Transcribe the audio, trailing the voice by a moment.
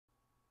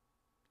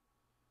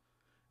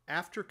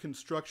After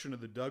construction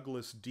of the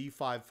Douglas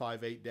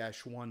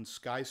D-558-1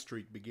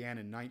 Skystreak began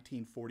in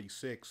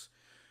 1946,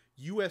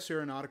 U.S.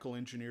 aeronautical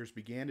engineers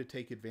began to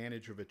take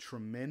advantage of a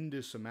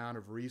tremendous amount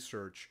of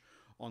research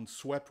on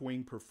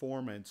swept-wing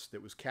performance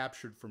that was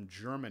captured from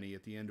Germany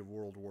at the end of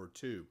World War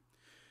II.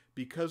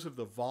 Because of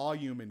the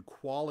volume and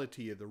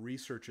quality of the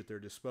research at their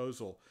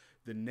disposal,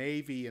 the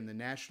Navy and the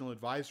National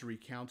Advisory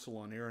Council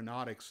on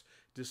Aeronautics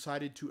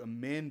decided to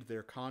amend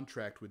their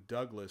contract with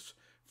Douglas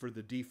for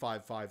the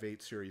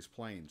D-558 series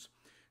planes.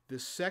 The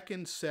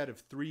second set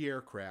of 3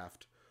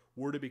 aircraft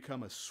were to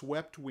become a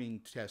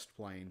swept-wing test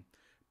plane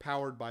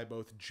powered by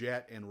both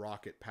jet and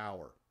rocket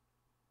power.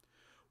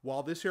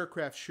 While this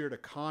aircraft shared a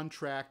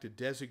contract, a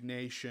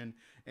designation,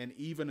 and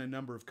even a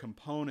number of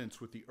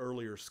components with the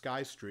earlier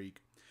Skystreak,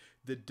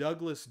 the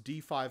Douglas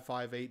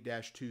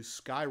D-558-2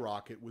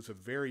 Skyrocket was a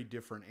very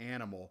different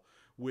animal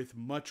with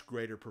much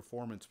greater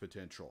performance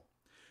potential.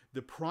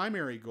 The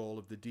primary goal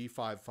of the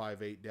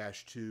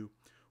D-558-2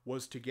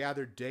 was to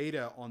gather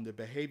data on the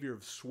behavior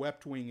of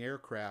swept-wing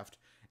aircraft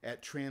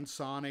at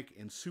transonic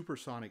and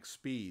supersonic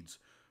speeds,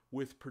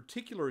 with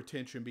particular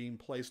attention being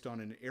placed on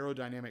an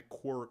aerodynamic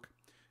quirk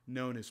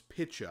known as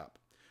pitch-up,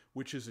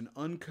 which is an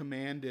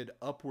uncommanded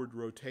upward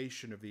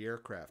rotation of the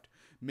aircraft.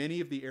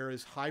 Many of the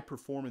era's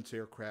high-performance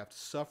aircraft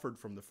suffered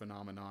from the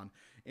phenomenon,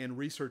 and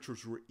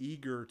researchers were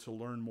eager to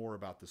learn more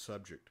about the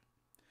subject.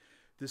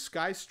 The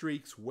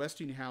Skystreak's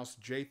Westinghouse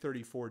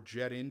J-34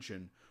 jet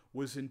engine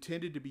was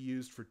intended to be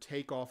used for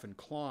takeoff and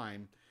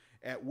climb,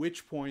 at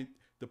which point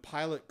the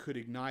pilot could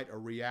ignite a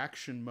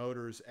reaction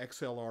motor's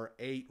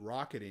XLR-8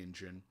 rocket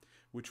engine,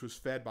 which was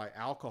fed by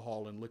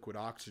alcohol and liquid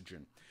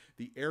oxygen.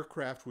 The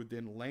aircraft would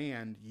then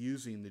land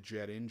using the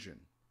jet engine.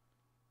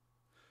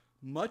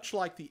 Much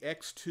like the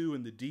X-2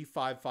 and the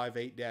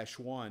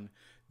D-558-1,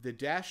 the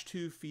Dash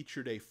 2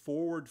 featured a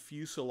forward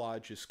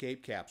fuselage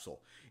escape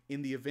capsule.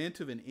 In the event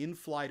of an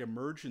in-flight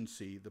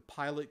emergency, the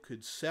pilot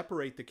could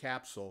separate the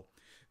capsule,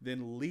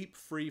 then leap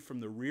free from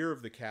the rear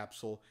of the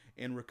capsule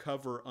and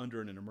recover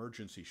under an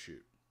emergency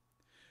chute.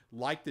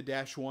 Like the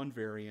Dash 1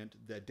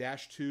 variant, the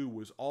Dash 2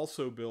 was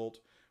also built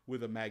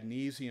with a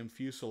magnesium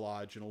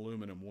fuselage and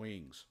aluminum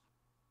wings.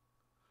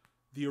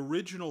 The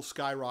original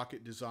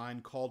Skyrocket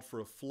design called for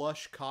a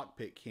flush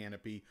cockpit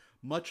canopy,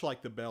 much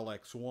like the Bell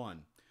X-1.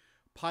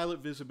 Pilot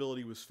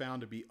visibility was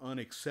found to be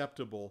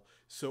unacceptable,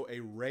 so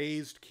a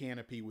raised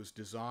canopy was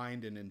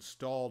designed and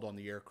installed on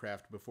the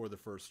aircraft before the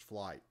first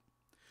flight.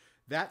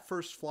 That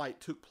first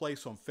flight took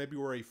place on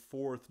February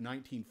 4,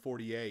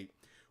 1948,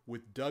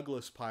 with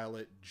Douglas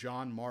pilot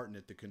John Martin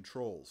at the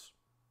controls.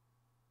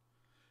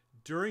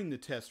 During the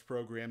test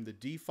program, the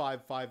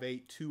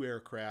D-558-2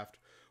 aircraft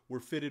were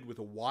fitted with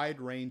a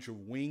wide range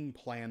of wing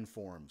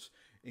planforms,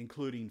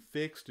 including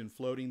fixed and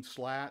floating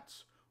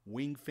slats,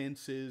 wing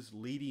fences,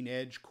 leading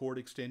edge cord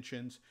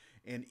extensions,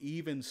 and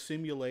even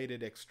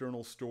simulated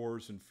external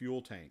stores and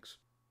fuel tanks.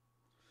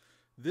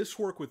 This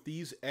work with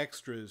these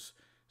extras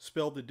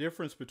spelled the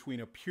difference between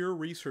a pure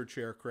research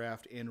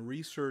aircraft and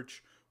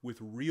research with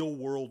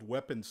real-world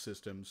weapons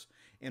systems,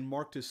 and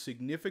marked a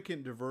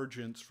significant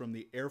divergence from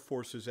the Air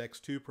Force's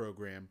X-2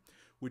 program,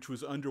 which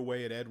was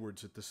underway at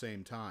Edwards at the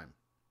same time.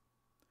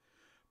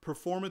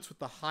 Performance with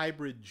the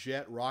hybrid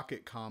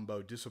jet-rocket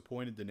combo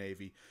disappointed the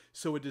Navy,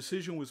 so a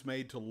decision was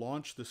made to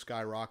launch the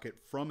Skyrocket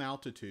from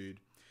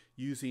altitude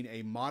using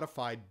a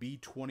modified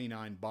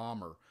B-29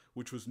 bomber,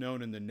 which was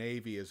known in the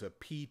Navy as a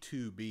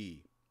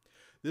P-2B.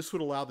 This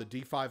would allow the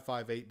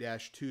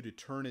D-558-2 to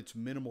turn its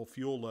minimal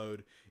fuel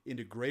load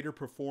into greater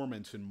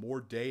performance and more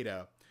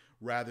data,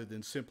 rather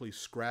than simply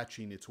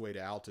scratching its way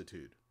to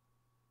altitude.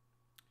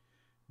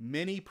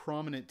 Many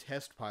prominent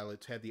test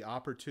pilots had the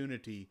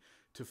opportunity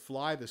to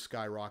fly the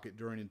Skyrocket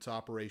during its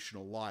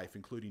operational life,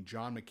 including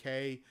John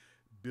McKay,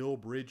 Bill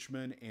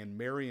Bridgman, and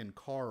Marion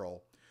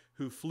Carl,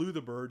 who flew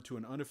the bird to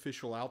an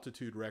unofficial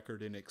altitude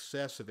record in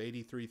excess of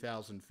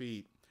 83,000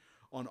 feet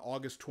on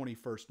August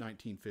 21,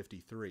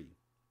 1953.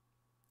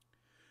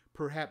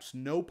 Perhaps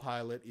no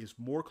pilot is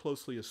more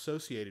closely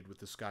associated with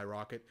the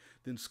Skyrocket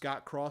than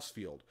Scott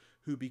Crossfield,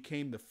 who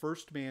became the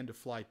first man to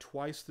fly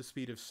twice the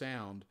speed of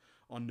sound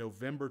on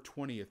November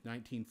 20,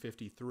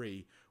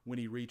 1953, when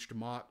he reached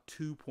Mach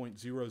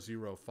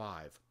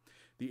 2.005.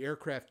 The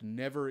aircraft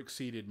never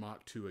exceeded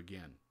Mach 2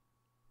 again.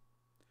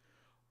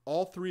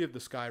 All 3 of the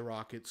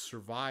Skyrockets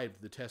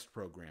survived the test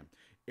program.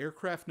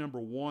 Aircraft number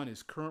 1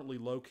 is currently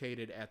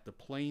located at the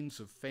Planes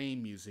of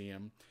Fame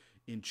Museum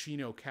in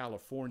Chino,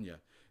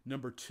 California.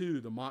 Number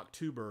 2, the Mach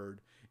 2 bird,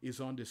 is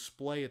on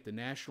display at the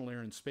National Air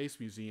and Space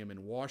Museum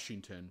in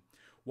Washington,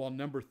 while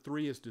number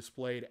 3 is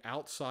displayed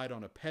outside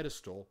on a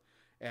pedestal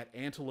at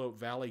Antelope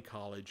Valley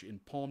College in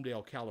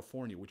Palmdale,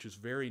 California, which is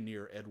very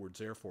near Edwards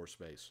Air Force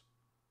Base.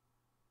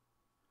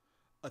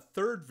 A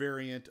third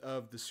variant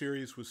of the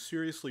series was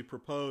seriously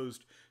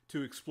proposed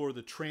to explore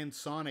the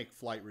transonic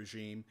flight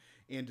regime,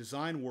 and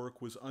design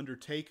work was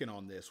undertaken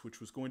on this, which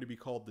was going to be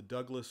called the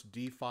Douglas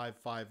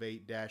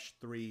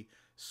D-558-3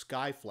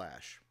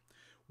 Skyflash.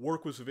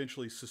 Work was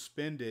eventually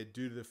suspended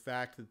due to the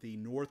fact that the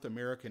North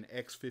American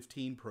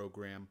X-15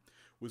 program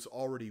was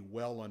already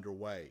well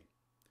underway.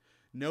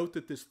 Note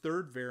that this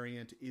third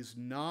variant is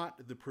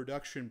not the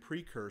production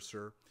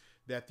precursor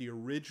that the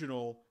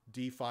original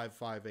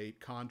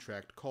D-558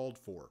 contract called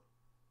for.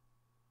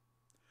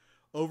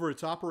 Over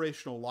its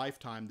operational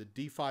lifetime, the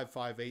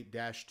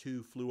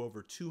D-558-2 flew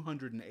over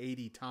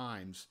 280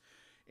 times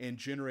and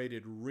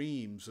generated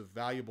reams of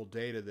valuable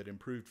data that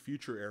improved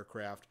future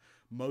aircraft,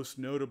 most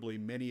notably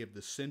many of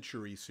the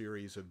Century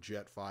series of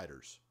jet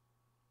fighters.